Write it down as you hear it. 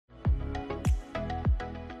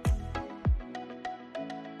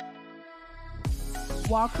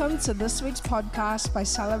Welcome to this week's podcast by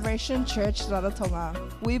Celebration Church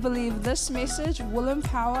Rarotonga. We believe this message will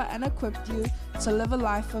empower and equip you to live a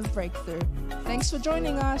life of breakthrough. Thanks for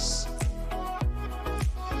joining us.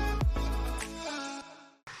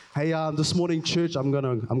 Hey, this morning, church, I'm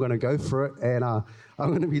gonna go for it, and I'm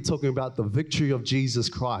gonna be talking about the victory of Jesus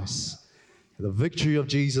Christ. The victory of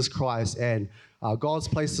Jesus Christ, and God's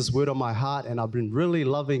placed this word on my heart, and I've been really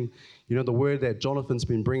loving, the word that Jonathan's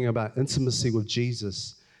been bringing about intimacy with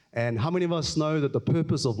Jesus. And how many of us know that the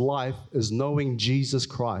purpose of life is knowing Jesus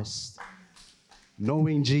Christ?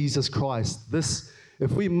 Knowing Jesus Christ.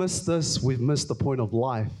 If we miss this, we've missed the point of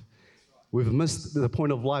life. We've missed the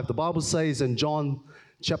point of life. The Bible says in John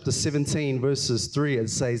chapter 17, verses 3, it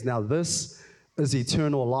says, "Now this is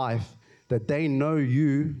eternal life, that they know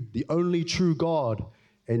you, the only true God,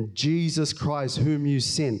 and Jesus Christ whom you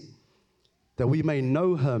sent, that we may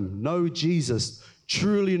know him," know Jesus,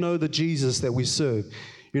 truly know the Jesus that we serve.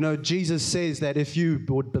 Jesus says that if you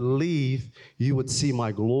would believe, you would see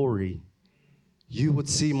my glory. You would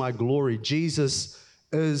see my glory. Jesus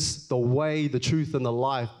is the way, the truth, and the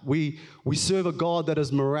life. We serve a God that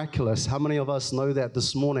is miraculous. How many of us know that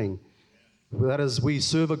this morning? We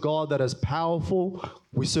serve a God that is powerful.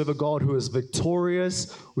 We serve a God who is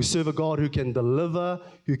victorious. We serve a God who can deliver,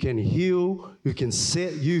 who can heal, who can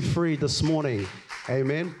set you free this morning.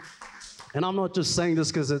 Amen. And I'm not just saying this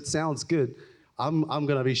because it sounds good. I'm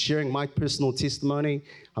going to be sharing my personal testimony.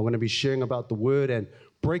 I'm going to be sharing about the word and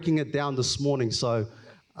breaking it down this morning. So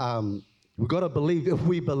we've got to believe. If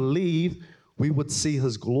we believe, we would see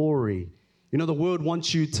his glory. The word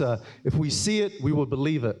wants you to, if we see it, we will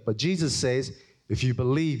believe it. But Jesus says, if you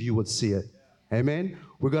believe, you would see it. Amen?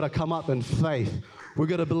 We've got to come up in faith. We've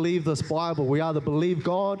got to believe this Bible. We either believe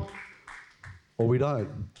God or we don't.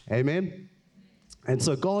 Amen? And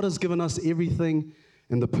so God has given us everything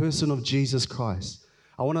in the person of Jesus Christ.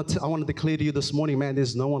 I want to declare to you this morning, man,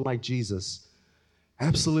 there's no one like Jesus.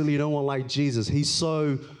 Absolutely no one like Jesus. He's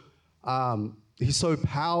so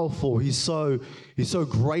powerful. He's so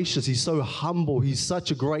gracious. He's so humble. He's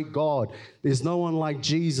such a great God. There's no one like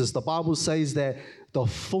Jesus. The Bible says that the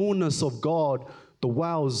fullness of God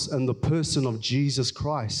dwells in the person of Jesus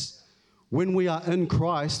Christ. When we are in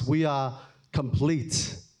Christ, we are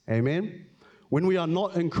complete. Amen? When we are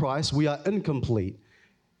not in Christ, we are incomplete.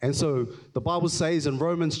 And so the Bible says in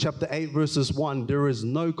Romans chapter 8, verses 1, there is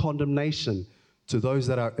no condemnation to those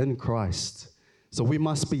that are in Christ. So we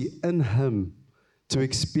must be in him to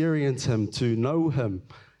experience him, to know him.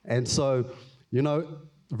 And so,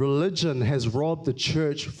 religion has robbed the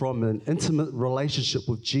church from an intimate relationship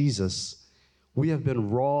with Jesus. We have been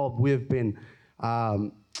robbed. We have been,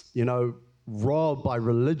 robbed by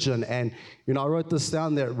religion. And, I wrote this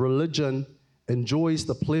down, that religion enjoys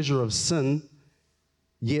the pleasure of sin,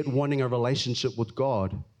 yet wanting a relationship with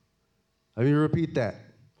God. Let me repeat that.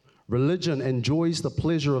 Religion enjoys the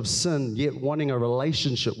pleasure of sin, yet wanting a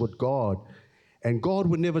relationship with God. And God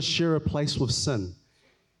would never share a place with sin.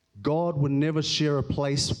 God would never share a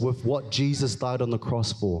place with what Jesus died on the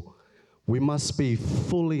cross for. We must be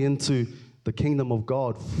fully into the kingdom of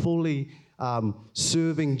God, fully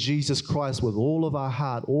serving Jesus Christ with all of our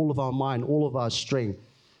heart, all of our mind, all of our strength.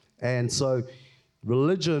 And so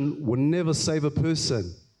religion will never save a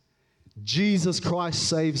person. Jesus Christ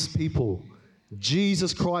saves people.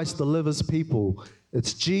 Jesus Christ delivers people.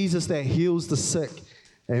 It's Jesus that heals the sick.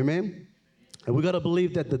 Amen? And we've got to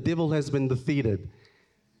believe that the devil has been defeated.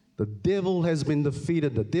 The devil has been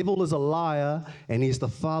defeated. The devil is a liar, and he's the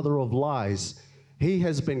father of lies. He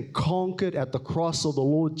has been conquered at the cross of the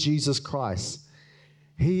Lord Jesus Christ.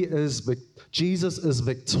 Jesus is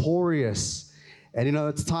victorious. And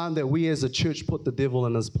it's time that we as a church put the devil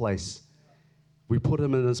in his place. We put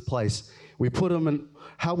him in his place.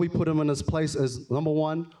 How we put him in his place is, number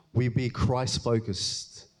one, we be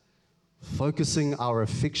Christ-focused. Focusing our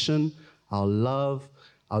affection, our love,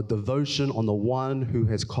 our devotion on the one who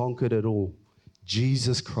has conquered it all,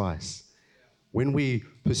 Jesus Christ. When we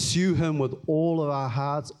pursue him with all of our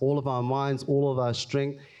hearts, all of our minds, all of our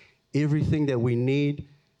strength, everything that we need,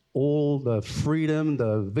 all the freedom,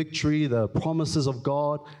 the victory, the promises of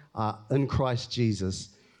God are in Christ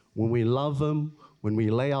Jesus. When we love him, when we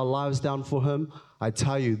lay our lives down for him, I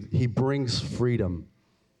tell you, he brings freedom.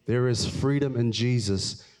 There is freedom in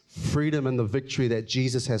Jesus. Freedom in the victory that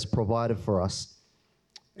Jesus has provided for us.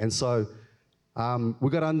 And so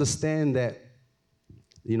we've got to understand that,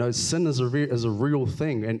 sin is a real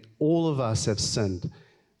thing, and all of us have sinned.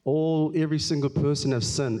 Every single person has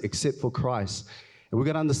sinned except for Christ. And we've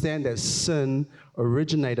got to understand that sin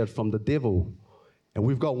originated from the devil. And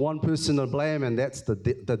we've got one person to blame, and that's the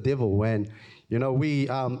devil. And,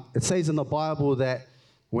 it says in the Bible that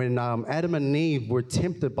when Adam and Eve were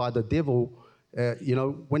tempted by the devil,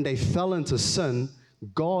 when they fell into sin,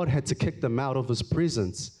 God had to kick them out of his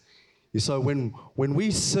presence. So when we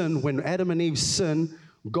sin, when Adam and Eve sinned,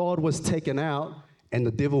 God was taken out and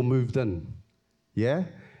the devil moved in. Yeah?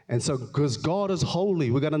 And so because God is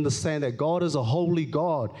holy, we've got to understand that God is a holy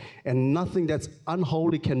God and nothing that's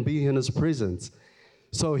unholy can be in his presence.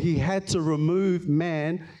 So he had to remove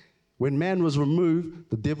man. When man was removed,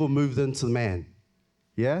 the devil moved into man.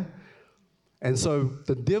 Yeah? And so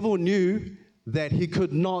the devil knew that he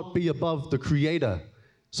could not be above the Creator.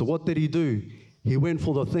 So what did he do? He went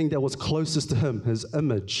for the thing that was closest to him, his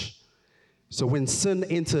image. So when sin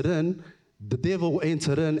entered in, the devil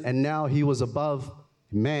entered in, and now he was above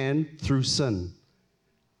man through sin.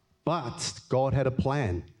 But God had a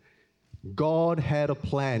plan. God had a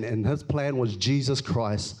plan, and his plan was Jesus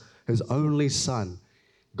Christ, his only Son.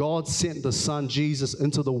 God sent the Son, Jesus,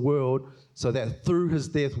 into the world so that through his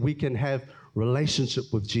death we can have relationship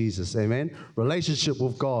with Jesus, amen? Relationship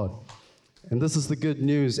with God. And this is the good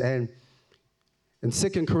news. And in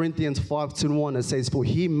 2 Corinthians 5:21, it says, "For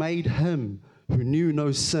he made him who knew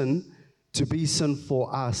no sin to be sin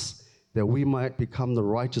for us, that we might become the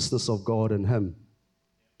righteousness of God in him."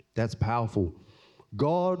 That's powerful.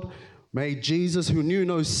 God made Jesus who knew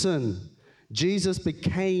no sin. Jesus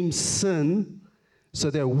became sin so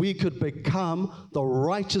that we could become the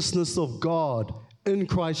righteousness of God in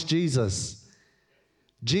Christ Jesus.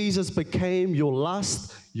 Jesus became your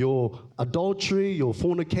lust, your adultery, your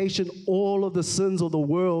fornication, all of the sins of the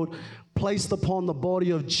world placed upon the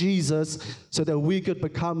body of Jesus so that we could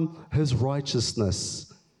become his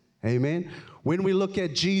righteousness. Amen. When we look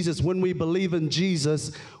at Jesus, when we believe in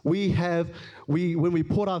Jesus, when we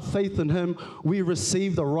put our faith in him, we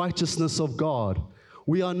receive the righteousness of God.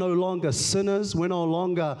 We are no longer sinners. We're no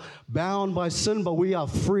longer bound by sin, but we are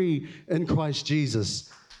free in Christ Jesus.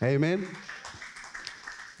 Amen.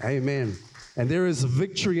 Amen. And there is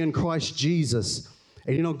victory in Christ Jesus.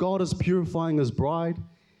 And God is purifying his bride.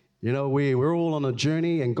 We're all on a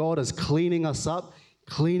journey, and God is cleaning us up,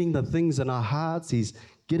 cleaning the things in our hearts. He's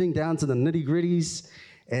getting down to the nitty-gritties.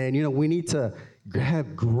 And, we need to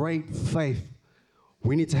have great faith.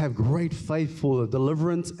 We need to have great faith for the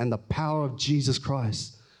deliverance and the power of Jesus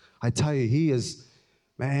Christ. I tell you, he's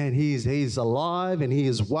alive, and he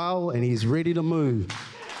is well, and he's ready to move.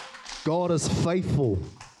 God is faithful.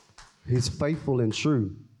 He's faithful and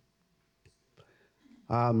true.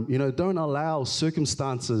 Don't allow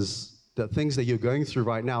circumstances, the things that you're going through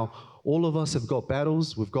right now. All of us have got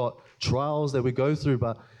battles. We've got trials that we go through.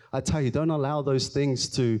 But I tell you, don't allow those things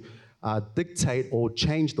to dictate or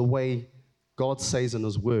change the way God says in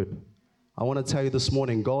his word. I want to tell you this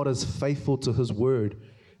morning, God is faithful to his word.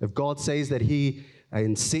 If God says that he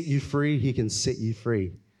can set you free, he can set you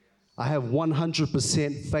free. I have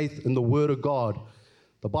 100% faith in the word of God.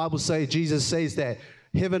 The Bible says, Jesus says that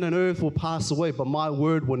heaven and earth will pass away, but my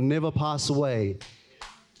word will never pass away.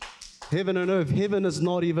 Heaven and earth, heaven is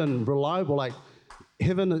not even reliable. Like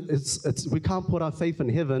heaven, we can't put our faith in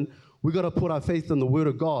heaven. We got to put our faith in the word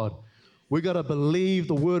of God. We got to believe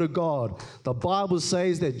the word of God. The Bible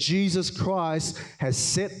says that Jesus Christ has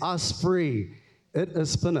set us free. It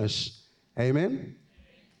is finished. Amen.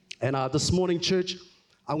 And this morning, church,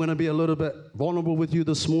 I'm going to be a little bit vulnerable with you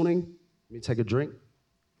this morning. Let me take a drink.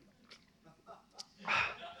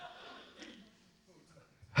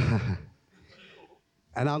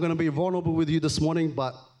 And I'm going to be vulnerable with you this morning,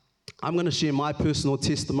 but I'm going to share my personal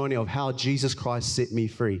testimony of how Jesus Christ set me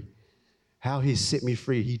free. How he set me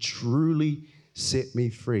free. He truly set me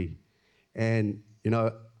free. And,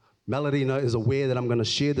 Melody is aware that I'm going to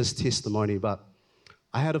share this testimony, but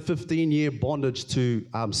I had a 15-year bondage to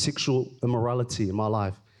sexual immorality in my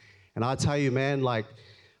life. And I tell you, man,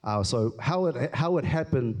 so how it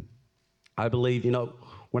happened, I believe,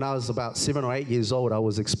 when I was about 7 or 8 years old, I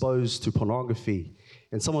was exposed to pornography.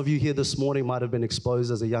 And some of you here this morning might have been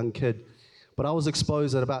exposed as a young kid. But I was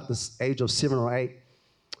exposed at about this age of 7 or 8.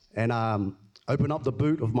 And opened up the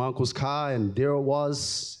boot of my uncle's car, and there it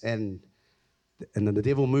was. And then the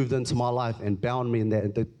devil moved into my life and bound me in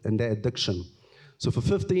that addiction. So for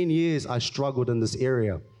 15 years, I struggled in this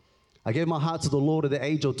area. I gave my heart to the Lord at the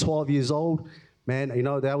age of 12 years old. Man,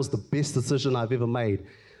 that was the best decision I've ever made.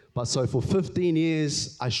 But so for 15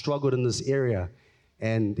 years, I struggled in this area,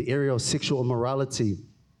 and the area of sexual immorality.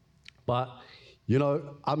 But,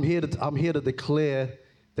 I'm here to declare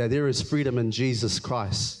that there is freedom in Jesus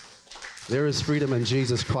Christ. There is freedom in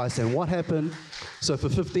Jesus Christ. And what happened? So for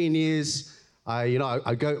 15 years, I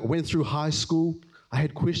went through high school. I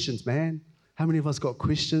had questions, man. How many of us got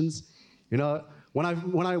questions? When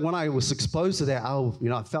I was exposed to that,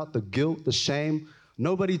 I felt the guilt, the shame,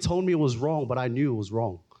 Nobody told me it was wrong, but I knew it was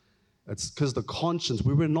wrong. It's because the conscience,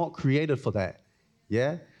 we were not created for that.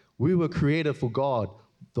 Yeah? We were created for God.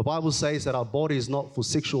 The Bible says that our body is not for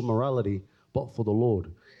sexual morality, but for the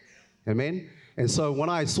Lord. Amen? And so when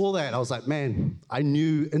I saw that, I was like, man, I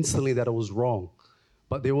knew instantly that it was wrong.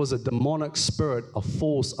 But there was a demonic spirit, a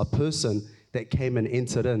force, a person that came and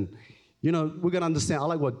entered in. You know, we're going to understand, I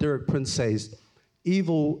like what Derek Prince says,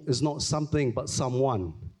 evil is not something but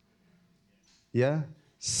someone. Yeah?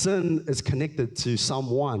 Sin is connected to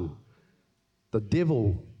someone. The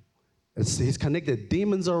devil, he's connected.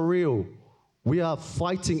 Demons are real. We are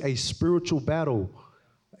fighting a spiritual battle.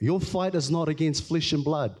 Your fight is not against flesh and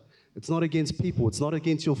blood. It's not against people. It's not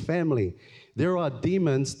against your family. There are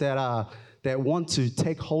demons that want to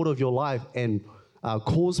take hold of your life and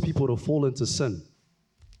cause people to fall into sin.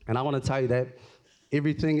 And I want to tell you that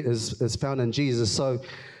everything is found in Jesus. So,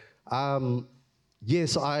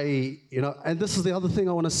 yes, and this is the other thing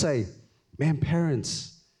I want to say. Man,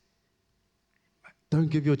 parents, don't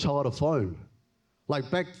give your child a phone. Like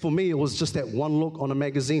back for me, it was just that one look on a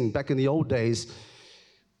magazine. Back in the old days,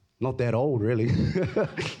 not that old really,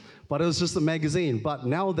 but it was just a magazine. But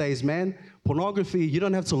nowadays, man, pornography, you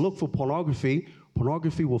don't have to look for pornography.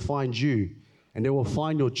 Pornography will find you, and they will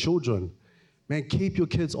find your children. Man, keep your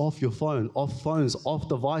kids off your phone, off phones, off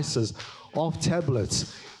devices, off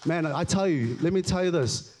tablets. Man, I tell you, let me tell you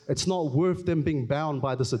this, it's not worth them being bound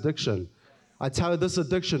by this addiction. I tell you, this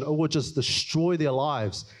addiction, it will just destroy their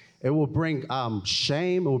lives. It will bring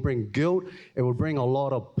shame, it will bring guilt, it will bring a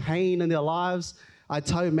lot of pain in their lives. I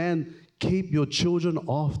tell you, man, keep your children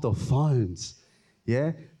off the phones.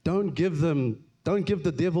 Yeah? Don't give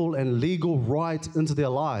the devil a legal right into their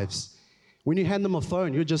lives. When you hand them a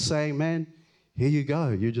phone, you're just saying, man, here you go.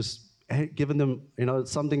 You're just giving them,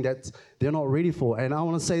 something that they're not ready for. And I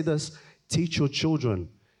want to say this, teach your children.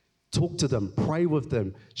 Talk to them, pray with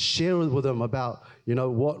them, share with them about,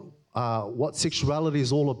 what sexuality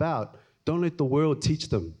is all about. Don't let the world teach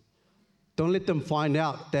them. Don't let them find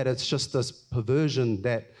out that it's just this perversion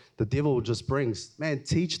that the devil just brings. Man,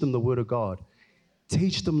 teach them the Word of God.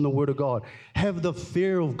 Teach them the Word of God. Have the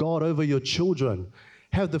fear of God over your children.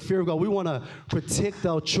 Have the fear of God. We want to protect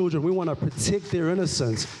our children. We want to protect their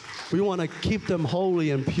innocence. We want to keep them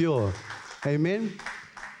holy and pure. Amen?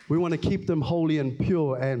 We want to keep them holy and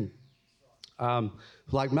pure. And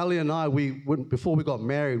like Melly and I, before we got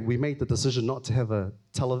married, we made the decision not to have a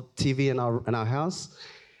TV in our house.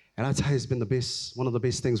 And I tell you, it's been one of the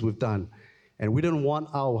best things we've done. And we didn't want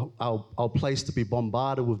our place to be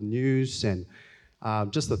bombarded with news and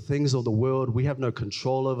just the things of the world. We have no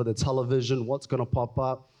control over the television, what's going to pop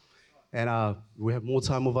up. And we have more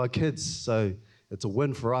time with our kids. So it's a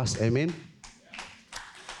win for us. Amen?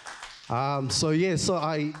 So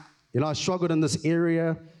I struggled in this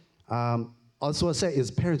area. Also, I say,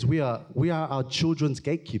 as parents, we are our children's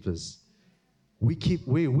gatekeepers.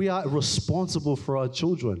 We are responsible for our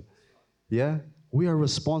children. Yeah, we are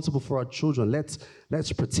responsible for our children.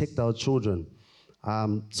 Let's protect our children.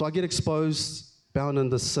 So I get exposed, bound in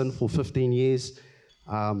this sin for 15 years.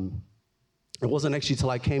 It wasn't actually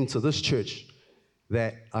till I came to this church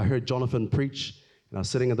that I heard Jonathan preach, and I was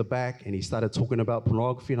sitting at the back, and he started talking about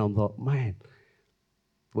pornography, and I thought, man,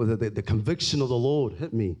 well, the conviction of the Lord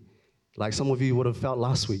hit me. Like some of you would have felt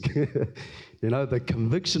last week. The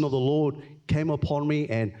conviction of the Lord came upon me,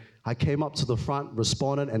 and I came up to the front,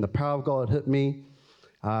 responded, and the power of God hit me.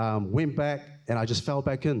 Went back, and I just fell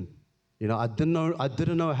back in. I didn't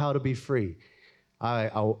know how to be free.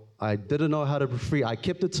 I didn't know how to be free. I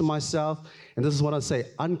kept it to myself, and this is what I say: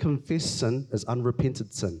 unconfessed sin is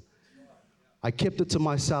unrepented sin. I kept it to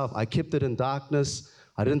myself. I kept it in darkness.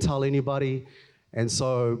 I didn't tell anybody, and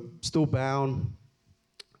so still bound.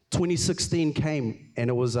 2016 came, and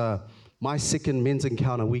it was my second men's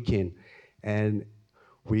encounter weekend, and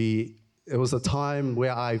it was a time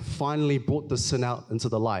where I finally brought the sin out into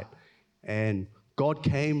the light, and God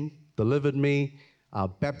came, delivered me,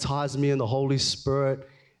 baptized me in the Holy Spirit,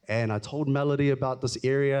 and I told Melody about this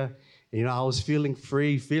area. I was feeling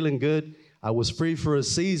free, feeling good. I was free for a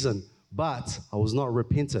season, but I was not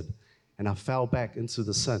repented, and I fell back into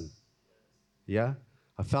the sin. Yeah,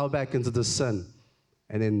 I fell back into the sin.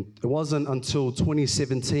 And then it wasn't until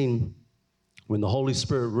 2017 when the Holy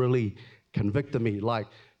Spirit really convicted me. Like,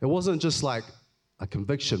 it wasn't just like a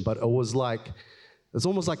conviction, but it's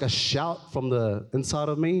almost like a shout from the inside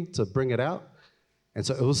of me to bring it out. And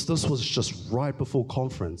so this was just right before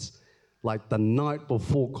conference, like the night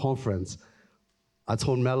before conference. I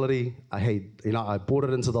told Melody, I brought it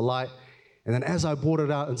into the light. And then as I brought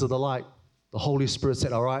it out into the light, the Holy Spirit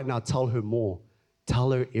said, all right, now tell her more.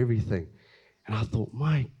 Tell her everything. And I thought,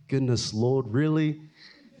 my goodness, Lord, really?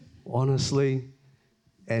 Honestly?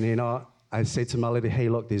 And, I said to Melody, hey,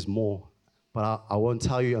 look, there's more. But I won't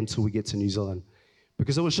tell you until we get to New Zealand.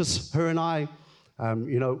 Because it was just her and I,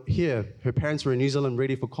 here. Her parents were in New Zealand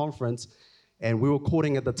ready for conference. And we were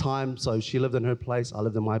courting at the time. So she lived in her place. I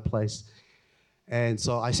lived in my place. And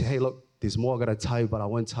so I said, hey, look, there's more I got to tell you, but I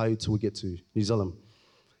won't tell you till we get to New Zealand.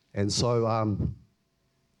 And so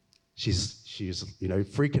she's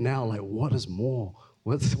freaking out, like, what is more?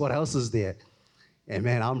 What else is there? And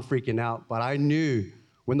man, I'm freaking out. But I knew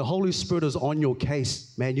when the Holy Spirit is on your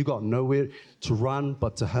case, man, you got nowhere to run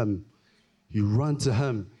but to Him. You run to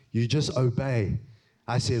Him. You just obey.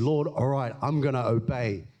 I said, Lord, all right, I'm going to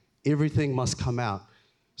obey. Everything must come out.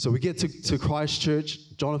 So we get to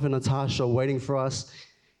Christchurch. Jonathan and Natasha are waiting for us.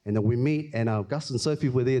 And then we meet, and Gus and Sophie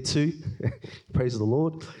were there too. Praise the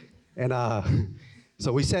Lord. And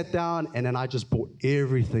so we sat down, and then I just brought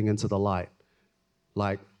everything into the light.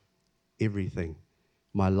 Like everything.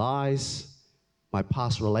 My lies, my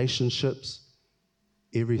past relationships,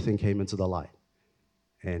 everything came into the light.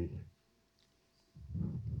 And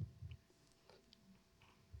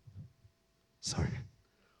sorry.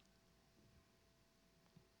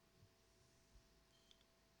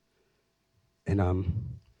 And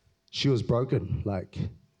she was broken, like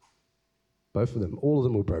both of them, all of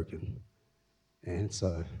them were broken. And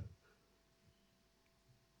so,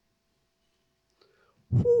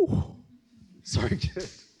 sorry.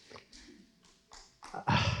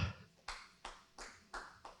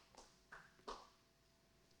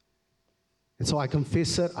 And so I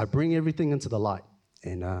confess it, I bring everything into the light.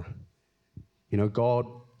 And,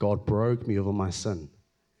 God broke me over my sin.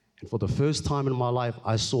 And for the first time in my life,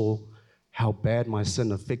 I saw how bad my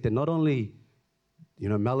sin affected not only,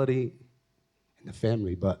 Melody and the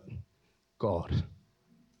family, but God.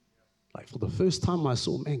 Like for the first time I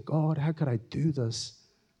saw, man, God, how could I do this?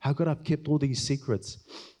 How could I have kept all these secrets?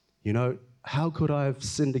 How could I have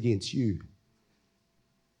sinned against you?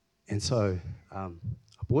 And so I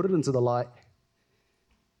brought it into the light.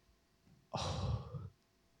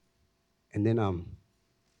 And then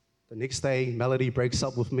the next day, Melody breaks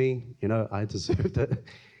up with me. I deserved it.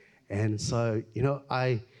 And so,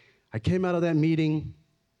 I came out of that meeting,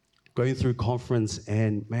 going through conference,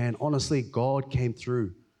 and man, honestly, God came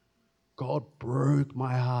through. God broke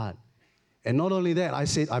my heart. And not only that,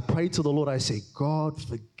 I prayed to the Lord. I said, God,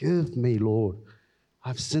 forgive me, Lord.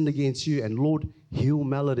 I've sinned against you. And Lord, heal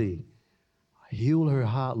Melody. Heal her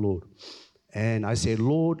heart, Lord. And I said,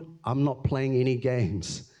 Lord, I'm not playing any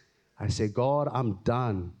games. I said, God, I'm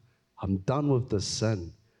done. I'm done with the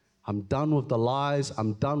sin. I'm done with the lies.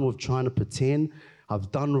 I'm done with trying to pretend. I'm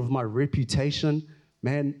done with my reputation.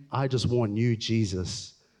 Man, I just want you,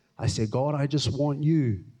 Jesus. I said, God, I just want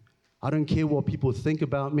you. I don't care what people think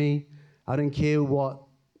about me. I don't care what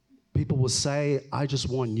people will say. I just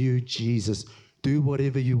want you, Jesus. Do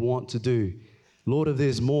whatever you want to do. Lord, if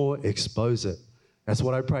there's more, expose it. That's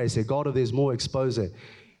what I pray. I said, God, if there's more, expose it.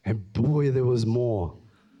 And boy, there was more.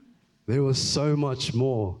 There was so much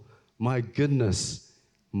more. My goodness.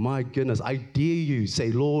 My goodness. I dare you,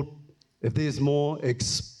 say, Lord, if there's more,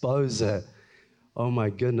 expose it. Oh my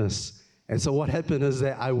goodness. And so what happened is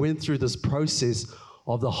that I went through this process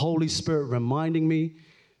of the Holy Spirit reminding me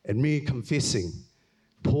and me confessing.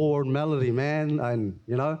 Poor Melody, man. And,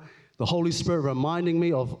 the Holy Spirit reminding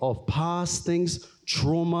me of past things,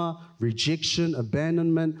 trauma, rejection,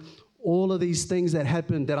 abandonment, all of these things that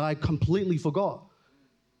happened that I completely forgot.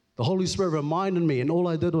 The Holy Spirit reminded me, and all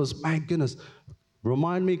I did was, my goodness,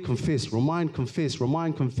 remind me, confess, remind, confess,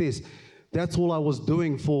 remind, confess. That's all I was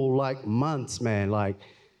doing for like months, man. Like,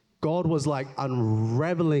 God was like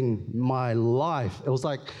unraveling my life. It was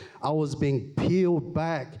like I was being peeled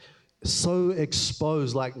back, so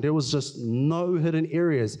exposed, like there was just no hidden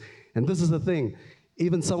areas. And this is the thing,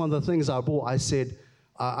 even some of the things I bought, I said,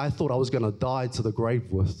 I thought I was gonna die to the grave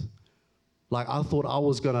with. Like I thought I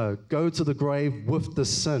was gonna go to the grave with the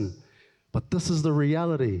sin. But this is the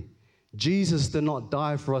reality. Jesus did not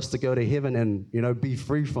die for us to go to heaven and, be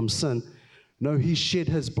free from sin. No, He shed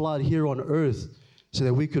His blood here on earth so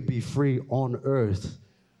that we could be free on earth.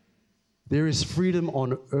 There is freedom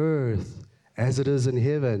on earth as it is in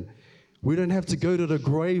heaven. We don't have to go to the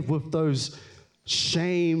grave with those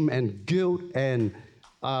shame and guilt and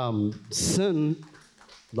sin,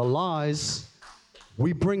 the lies.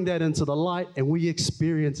 We bring that into the light and we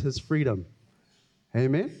experience His freedom.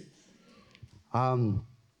 Amen?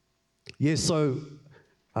 So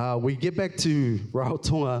we get back to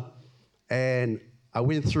Rarotonga, and I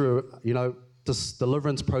went through, this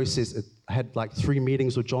deliverance process. I had like 3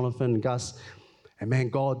 meetings with Jonathan and Gus, and man,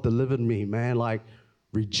 God delivered me, man, like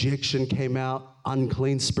rejection came out,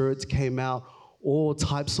 unclean spirits came out, all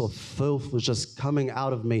types of filth was just coming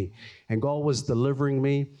out of me. And God was delivering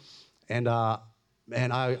me. And I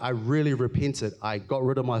really repented. I got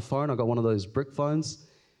rid of my phone. I got one of those brick phones.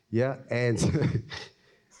 Yeah, and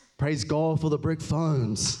praise God for the brick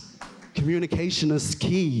phones. Communication is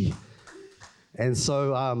key. And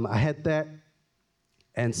so I had that.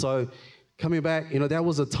 And so coming back, that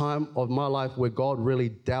was a time of my life where God really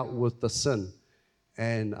dealt with the sin.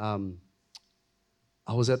 And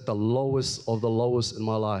I was at the lowest of the lowest in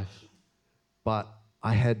my life. But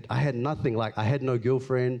I had nothing. Like, I had no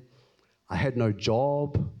girlfriend. I had no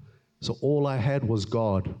job. So all I had was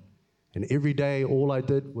God. And every day, all I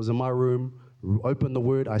did was in my room, open the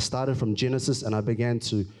Word. I started from Genesis, and I began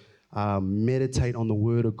to meditate on the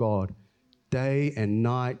Word of God. Day and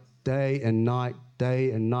night, day and night,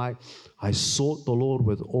 day and night. I sought the Lord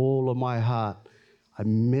with all of my heart. I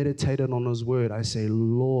meditated on His Word. I say,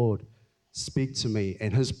 Lord, speak to me.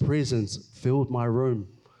 And His presence filled my room.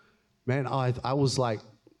 Man, I was like,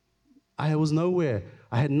 I was nowhere.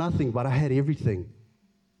 I had nothing, but I had everything.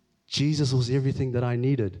 Jesus was everything that I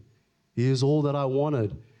needed. He is all that I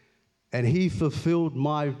wanted. And He fulfilled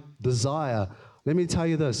my desire. Let me tell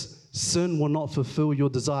you this, sin will not fulfill your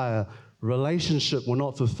desire. Relationship will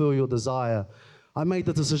not fulfill your desire. I made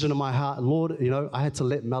the decision in my heart, Lord, I had to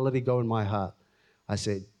let melody go in my heart. I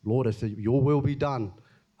said, Lord, if your will be done,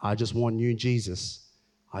 I just want you, Jesus.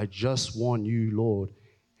 I just want you, Lord.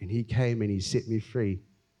 And He came and He set me free.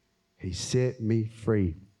 He set me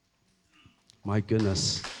free. My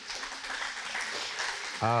goodness.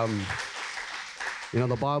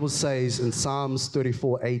 The Bible says in Psalms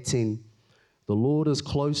 34:18, the Lord is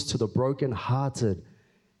close to the brokenhearted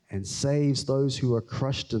and saves those who are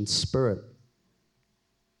crushed in spirit.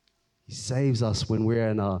 He saves us when we're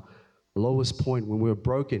in our lowest point, when we're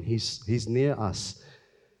broken. He's near us.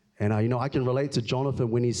 And I can relate to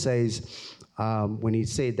Jonathan when he says, when he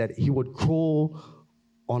said that he would crawl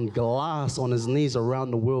on glass on his knees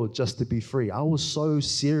around the world just to be free. I was so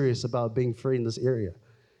serious about being free in this area.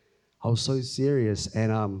 I was so serious.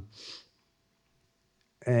 And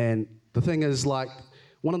the thing is, like,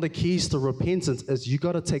 one of the keys to repentance is you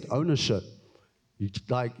got to take ownership.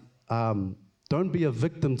 Don't be a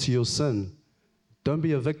victim to your sin. Don't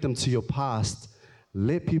be a victim to your past.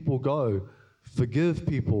 Let people go. Forgive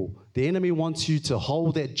people. The enemy wants you to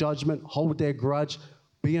hold that judgment, hold that grudge,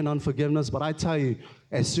 be in unforgiveness. But I tell you,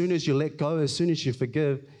 as soon as you let go, as soon as you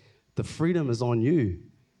forgive, the freedom is on you.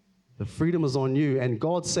 The freedom is on you. And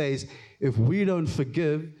God says, if we don't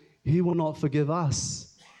forgive, He will not forgive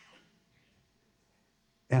us.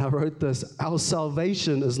 And I wrote this, our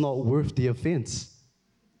salvation is not worth the offense.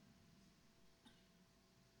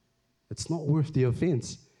 It's not worth the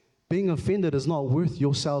offense. Being offended is not worth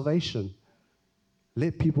your salvation.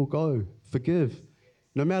 Let people go. Forgive.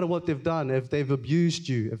 No matter what they've done, if they've abused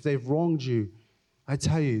you, if they've wronged you, I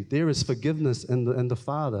tell you, there is forgiveness in the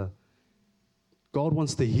Father. God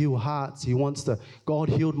wants to heal hearts. God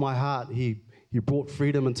healed my heart. He brought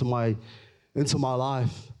freedom into my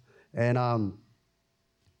life. And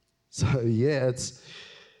so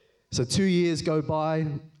 2 years go by,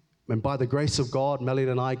 and by the grace of God, Melody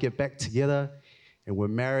and I get back together, and we're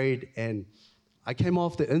married. And I came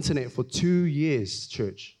off the internet for 2 years,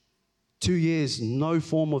 church. 2 years, no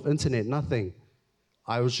form of internet, nothing.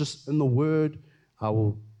 I was just in the Word,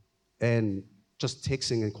 and just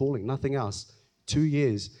texting and calling, nothing else. 2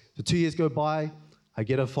 years. So 2 years go by, I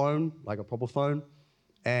get a phone, like a proper phone,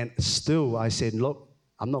 and still I said, look,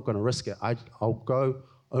 I'm not going to risk it. I'll go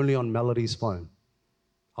only on Melody's phone.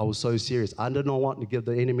 I was so serious. I did not want to give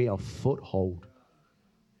the enemy a foothold.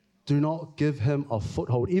 Do not give him a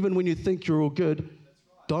foothold. Even when you think you're all good,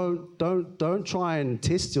 don't try and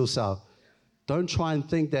test yourself. Don't try and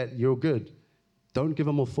think that you're good. Don't give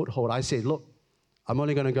him a foothold. I said, look, I'm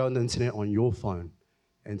only going to go on the internet on your phone.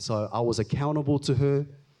 And so I was accountable to her.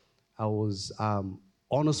 I was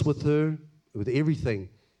honest with her, with everything,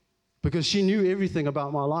 because she knew everything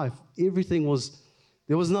about my life.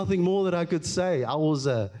 There was nothing more that I could say. I was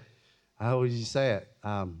how would you say it?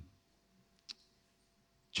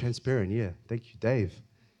 Transparent, yeah. Thank you, Dave.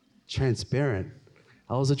 Transparent.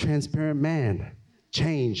 I was a transparent man,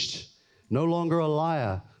 changed, no longer a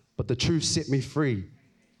liar, but the truth set me free.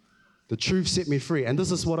 The truth set me free. And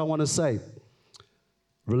this is what I want to say.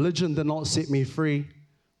 Religion did not set me free.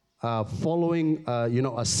 Following,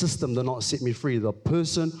 a system did not set me free. The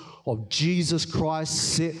person of Jesus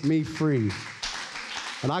Christ set me free.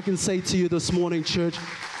 And I can say to you this morning, church,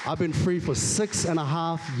 I've been free for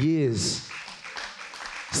 6.5 years.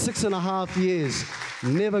 6.5 years.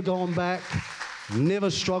 Never gone back.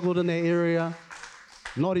 Never struggled in that area.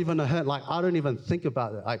 Not even a hint. Like, I don't even think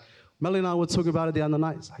about it. Like, Melly and I were talking about it the other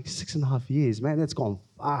night. It's like 6.5 years. Man, that's gone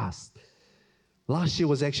fast. Last year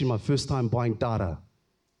was actually my first time buying data.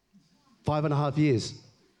 5.5 years.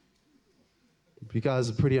 You guys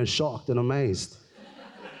are pretty shocked and amazed.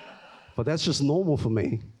 But that's just normal for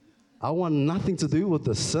me. I want nothing to do with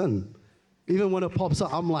the sin. Even when it pops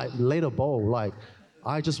up, I'm like, let it bowl. Like,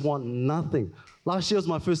 I just want nothing. Last year was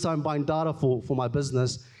my first time buying data for my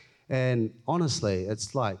business. And honestly,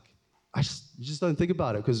 it's like, you just don't think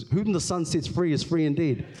about it, because whom the Son sets free is free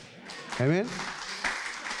indeed. Amen?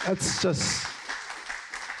 It's just,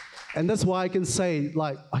 and that's why I can say,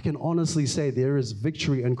 like, I can honestly say there is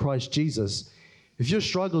victory in Christ Jesus. If you're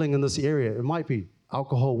struggling in this area, it might be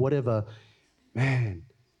alcohol, whatever, man,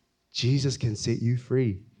 Jesus can set you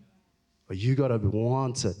free. But you got to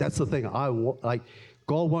want it. That's the thing. God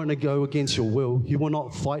won't go against your will. He will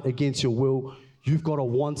not fight against your will. You've got to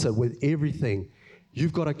want it with everything.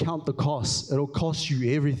 You've got to count the costs. It'll cost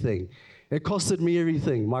you everything. It costed me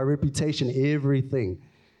everything, my reputation, everything.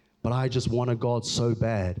 But I just wanted God so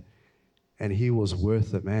bad. And he was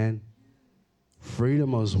worth it, man.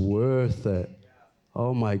 Freedom was worth it.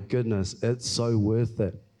 Oh my goodness, it's so worth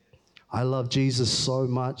it. I love Jesus so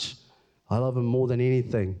much. I love him more than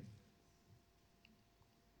anything.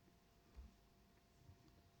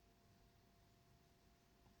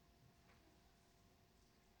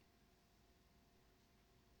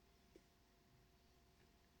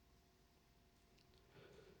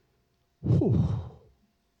 Whew.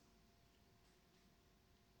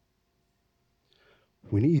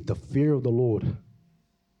 We need the fear of the Lord.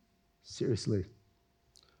 Seriously.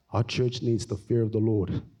 Our church needs the fear of the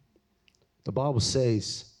Lord. The Bible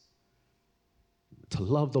says to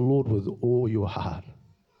love the Lord with all your heart,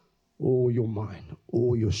 all your mind,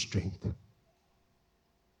 all your strength.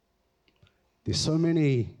 There's so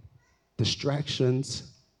many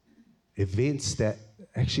distractions, events that,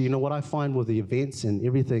 actually, you know what I find with the events and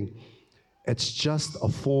everything, it's just a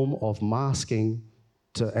form of masking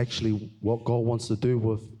to actually what God wants to do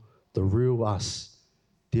with the real us,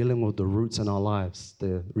 dealing with the roots in our lives,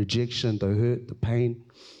 the rejection, the hurt, the pain,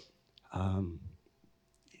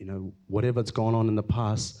 whatever's gone on in the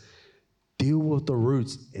past. Deal with the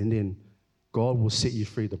roots, and then God will set you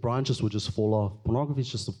free. The branches will just fall off. Pornography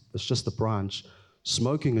is just a branch.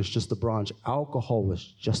 Smoking is just a branch. Alcohol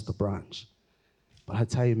is just a branch. But I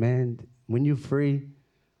tell you, man, when you're free,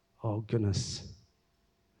 oh goodness,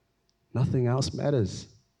 nothing else matters.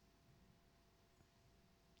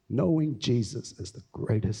 Knowing Jesus is the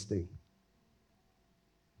greatest thing.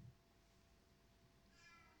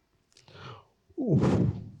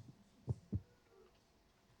 Ooh.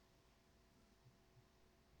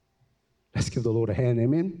 Let's give the Lord a hand,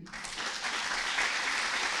 amen?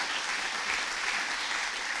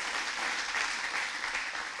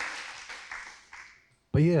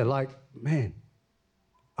 But yeah, like, man,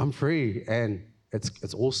 I'm free, and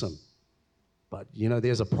it's awesome. But,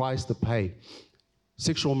 there's a price to pay.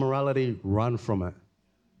 Sexual immorality, run from it.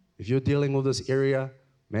 If you're dealing with this area,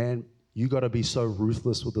 man, you got to be so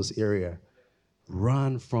ruthless with this area.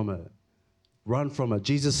 Run from it. Run from it.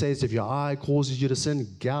 Jesus says if your eye causes you to sin,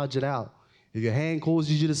 gouge it out. If your hand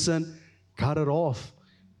causes you to sin, cut it off.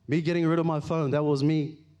 Me getting rid of my phone, that was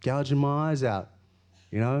me gouging my eyes out.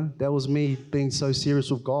 That was me being so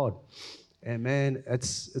serious with God. And man,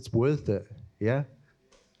 it's worth it, yeah?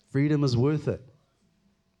 Freedom is worth it.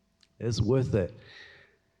 It's worth it.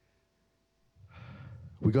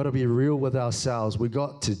 We got to be real with ourselves. We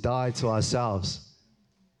got to die to ourselves.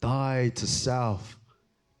 Die to self.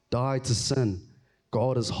 Die to sin.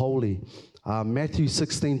 God is holy. Matthew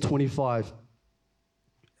 16:25.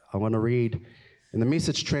 I want to read. In the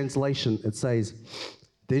Message translation, it says,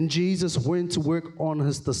 "Then Jesus went to work on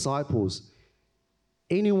his disciples.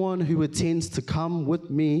 Anyone who intends to come with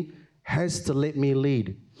me has to let me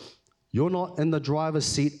lead. You're not in the driver's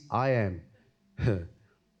seat, I am."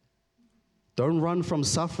 Don't run from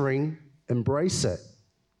suffering, embrace it.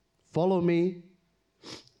 Follow me,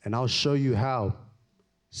 and I'll show you how.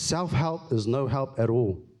 Self-help is no help at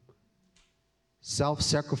all.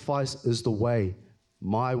 Self-sacrifice is the way,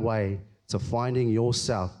 my way, to finding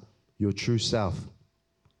yourself, your true self.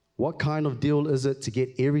 What kind of deal is it to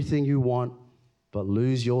get everything you want but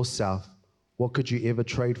lose yourself? What could you ever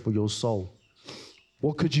trade for your soul?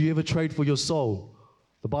 What could you ever trade for your soul?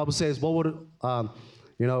 The Bible says,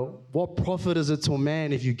 what profit is it to a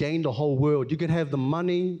man if you gain the whole world? You can have the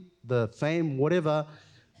money, the fame, whatever,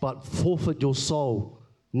 but forfeit your soul.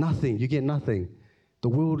 Nothing. You get nothing. The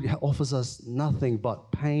world offers us nothing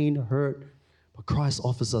but pain, hurt, but Christ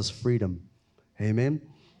offers us freedom. Amen?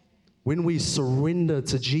 when we surrender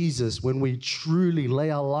to Jesus, when we truly lay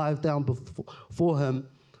our life down before Him,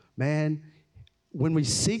 man, when we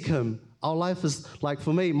seek Him, our life is, like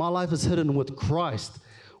for me, my life is hidden with Christ.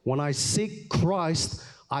 When I seek Christ,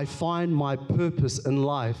 I find my purpose in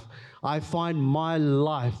life. I find my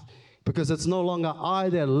life, because it's no longer I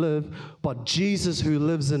that live, but Jesus who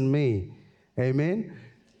lives in me. Amen?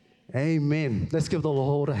 Amen. Let's give the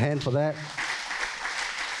Lord a hand for that.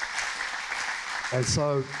 And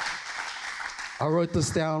so I wrote this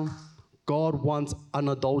down. God wants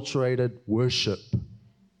unadulterated worship.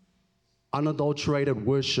 Unadulterated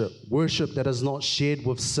worship. Worship that is not shared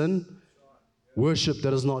with sin. Worship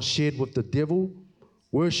that is not shared with the devil.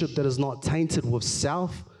 Worship that is not tainted with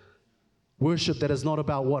self. Worship that is not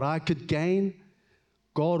about what I could gain.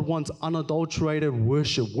 God wants unadulterated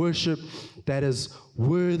worship. Worship that is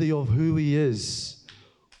worthy of who He is.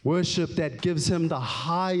 Worship that gives Him the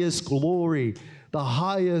highest glory, the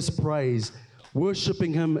highest praise.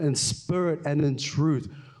 Worshiping Him in spirit and in truth.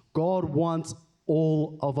 God wants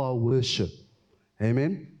all of our worship.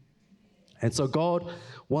 Amen? And so God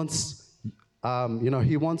wants,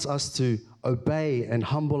 He wants us to obey and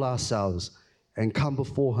humble ourselves and come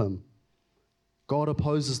before Him. God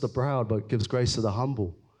opposes the proud but gives grace to the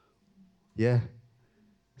humble. Yeah?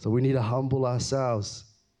 So we need to humble ourselves.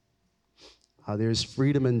 There is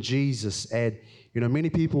freedom in Jesus. And, many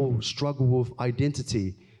people struggle with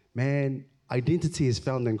identity. Man, identity is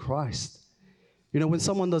found in Christ. When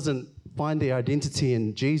someone doesn't find their identity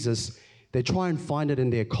in Jesus, they try and find it in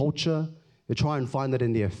their culture. They try and find it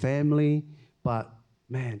in their family. But,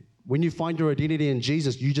 man, when you find your identity in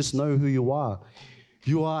Jesus, you just know who you are.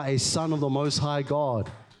 You are a son of the Most High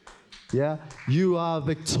God. Yeah? You are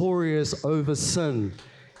victorious over sin.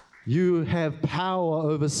 You have power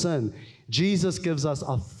over sin. Jesus gives us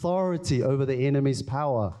authority over the enemy's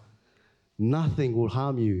power. Nothing will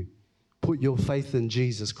harm you. Put your faith in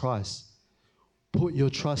Jesus Christ. Put your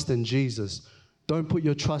trust in Jesus. Don't put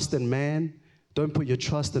your trust in man. Don't put your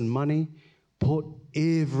trust in money. Put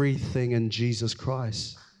everything in Jesus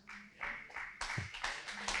Christ.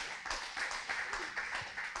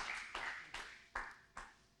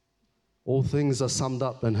 All things are summed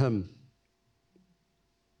up in Him.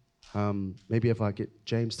 Maybe if I get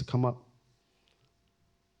James to come up.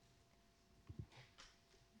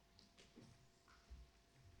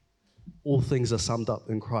 All things are summed up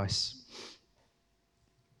in Christ.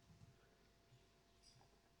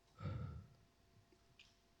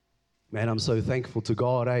 Man, I'm so thankful to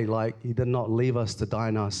God, He did not leave us to die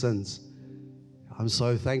in our sins. I'm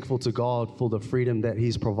so thankful to God for the freedom that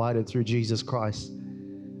He's provided through Jesus Christ.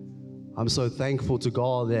 I'm so thankful to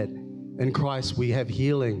God that in Christ we have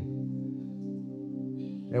healing,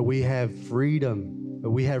 that we have freedom, that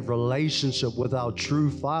we have relationship with our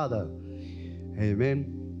true Father.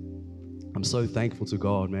 Amen. I'm so thankful to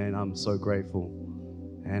God, man. I'm so grateful.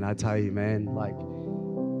 And I tell you, man,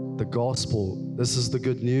 the gospel, this is the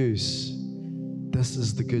good news. This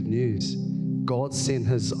is the good news. God sent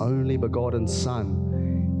His only begotten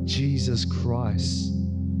Son, Jesus Christ,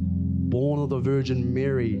 born of the Virgin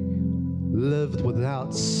Mary, lived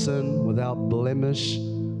without sin, without blemish,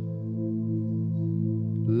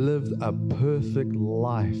 lived a perfect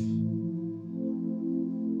life.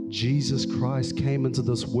 Jesus Christ came into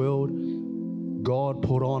this world. God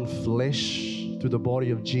put on flesh through the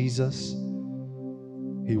body of Jesus.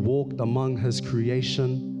 He walked among His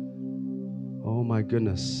creation. Oh my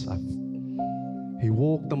goodness. He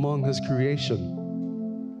walked among His creation.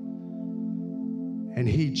 And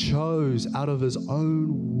He chose out of His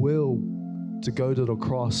own will to go to the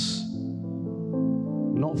cross.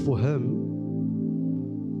 Not for Him,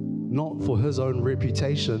 not for His own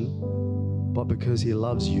reputation, but because He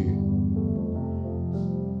loves you.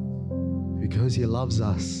 Because He loves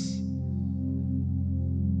us.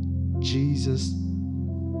 Jesus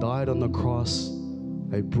died on the cross,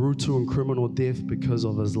 a brutal and criminal death because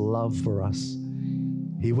of His love for us.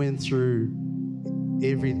 He went through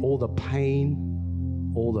all the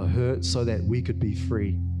pain, all the hurt, so that we could be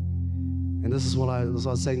free. And this is what I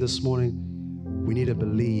was saying this morning. We need to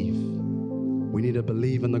believe. We need to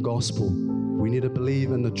believe in the gospel. We need to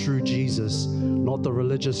believe in the true Jesus, not the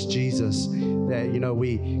religious Jesus that,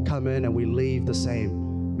 we come in and we leave the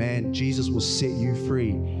same. Man, Jesus will set you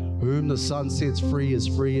free. Whom the Son sets free is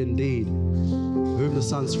free indeed. Whom the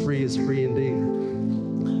Son's free is free indeed.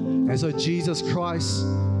 And so Jesus Christ,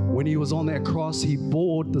 when He was on that cross, He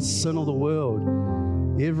bore the sin of the world.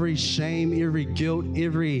 Every shame, every guilt,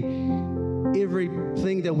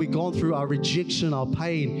 everything that we've gone through, our rejection, our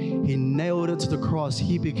pain, He nailed it to the cross.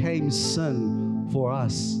 He became sin for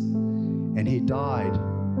us. And He died.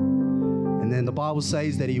 And And then the Bible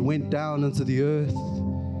says that he went down into the earth,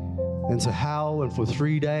 into hell, and for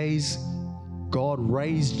 3 days, God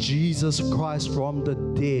raised Jesus Christ from the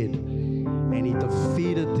dead, and he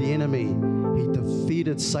defeated the enemy. He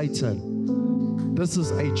defeated Satan. This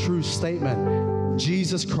is a true statement.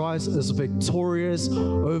 Jesus Christ is victorious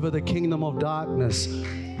over the kingdom of darkness.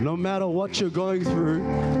 No matter what you're going through,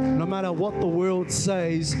 no matter what the world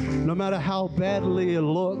says, no matter how badly it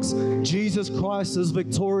looks, Jesus Christ is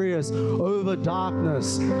victorious over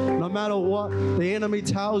darkness. No matter what the enemy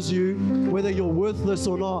tells you, whether you're worthless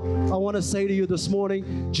or not, I want to say to you this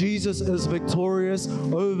morning, Jesus is victorious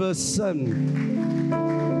over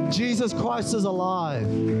sin. Jesus Christ is alive.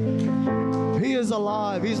 He is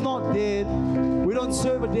alive. He's not dead. We don't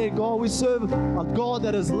serve a dead God. We serve a God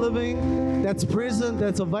that is living, that's present,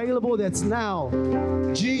 that's available, that's now.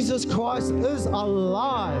 Jesus Christ is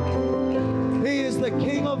alive. He is the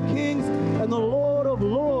King of Kings and the Lord of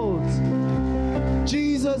Lords.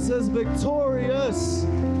 Jesus is victorious.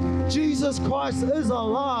 Jesus Christ is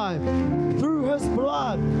alive. Through his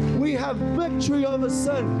blood, we have victory over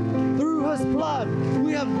sin. Through his blood,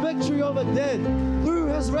 we have victory over death. Through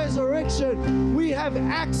his resurrection, we have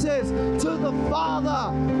access to the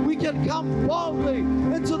Father. We can come boldly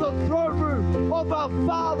into the throne room of our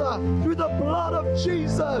Father through the blood of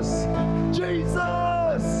Jesus.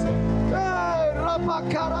 Jesus! Hey,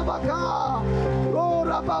 Rabakarabaka! Oh,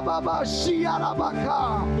 Rabababa,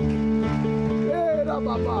 Shiarabaka! Hey,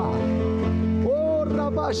 Rababa! Oh,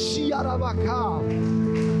 Rabashiarabaka!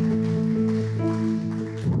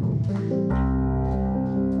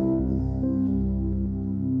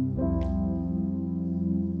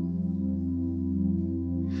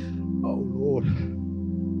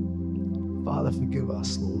 Father, forgive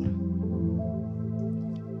us, Lord.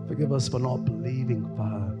 Forgive us for not believing,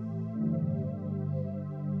 Father.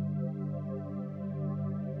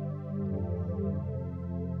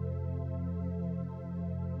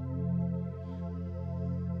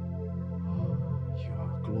 You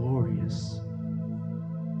are glorious.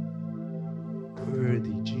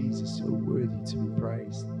 Worthy, Jesus, you're worthy to be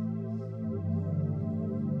praised.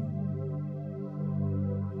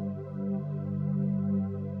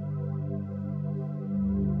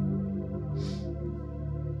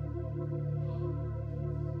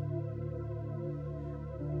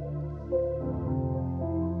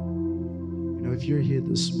 If you're here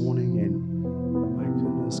this morning and, my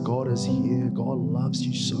goodness, God is here, God loves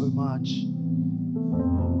you so much.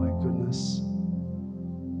 Oh my goodness.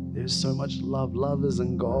 There's so much love. Love is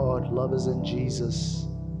in God. Love is in Jesus.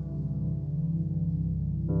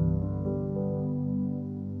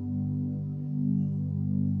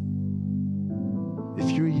 If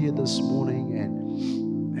you're here this morning and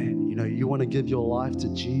you want to give your life to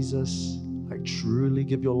Jesus, like truly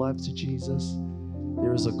give your life to Jesus,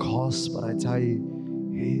 there is a cost, but I tell you,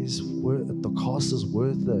 the cost is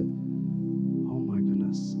worth it. Oh my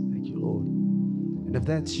goodness. Thank you, Lord. And if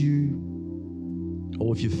that's you,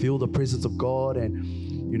 or if you feel the presence of God and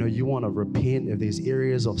you want to repent, if there's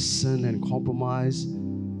areas of sin and compromise,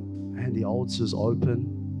 and the altar's open,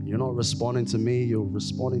 you're not responding to me, you're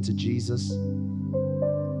responding to Jesus.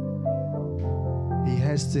 He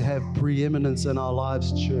has to have preeminence in our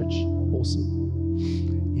lives, church. Awesome.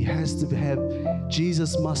 He has to have,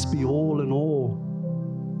 Jesus must be all in all.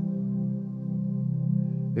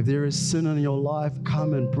 If there is sin in your life,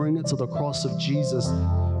 come and bring it to the cross of Jesus.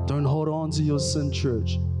 Don't hold on to your sin,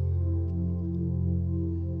 church.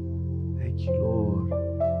 Thank you, Lord.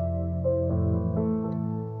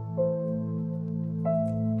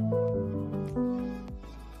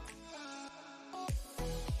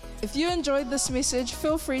 If you enjoyed this message,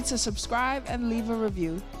 feel free to subscribe and leave a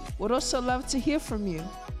review. We'd also love to hear from you.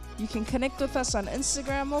 You can connect with us on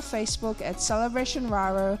Instagram or Facebook at Celebration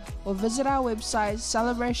Raro, or visit our website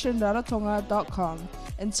celebrationrarotonga.com.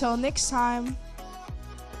 Until next time.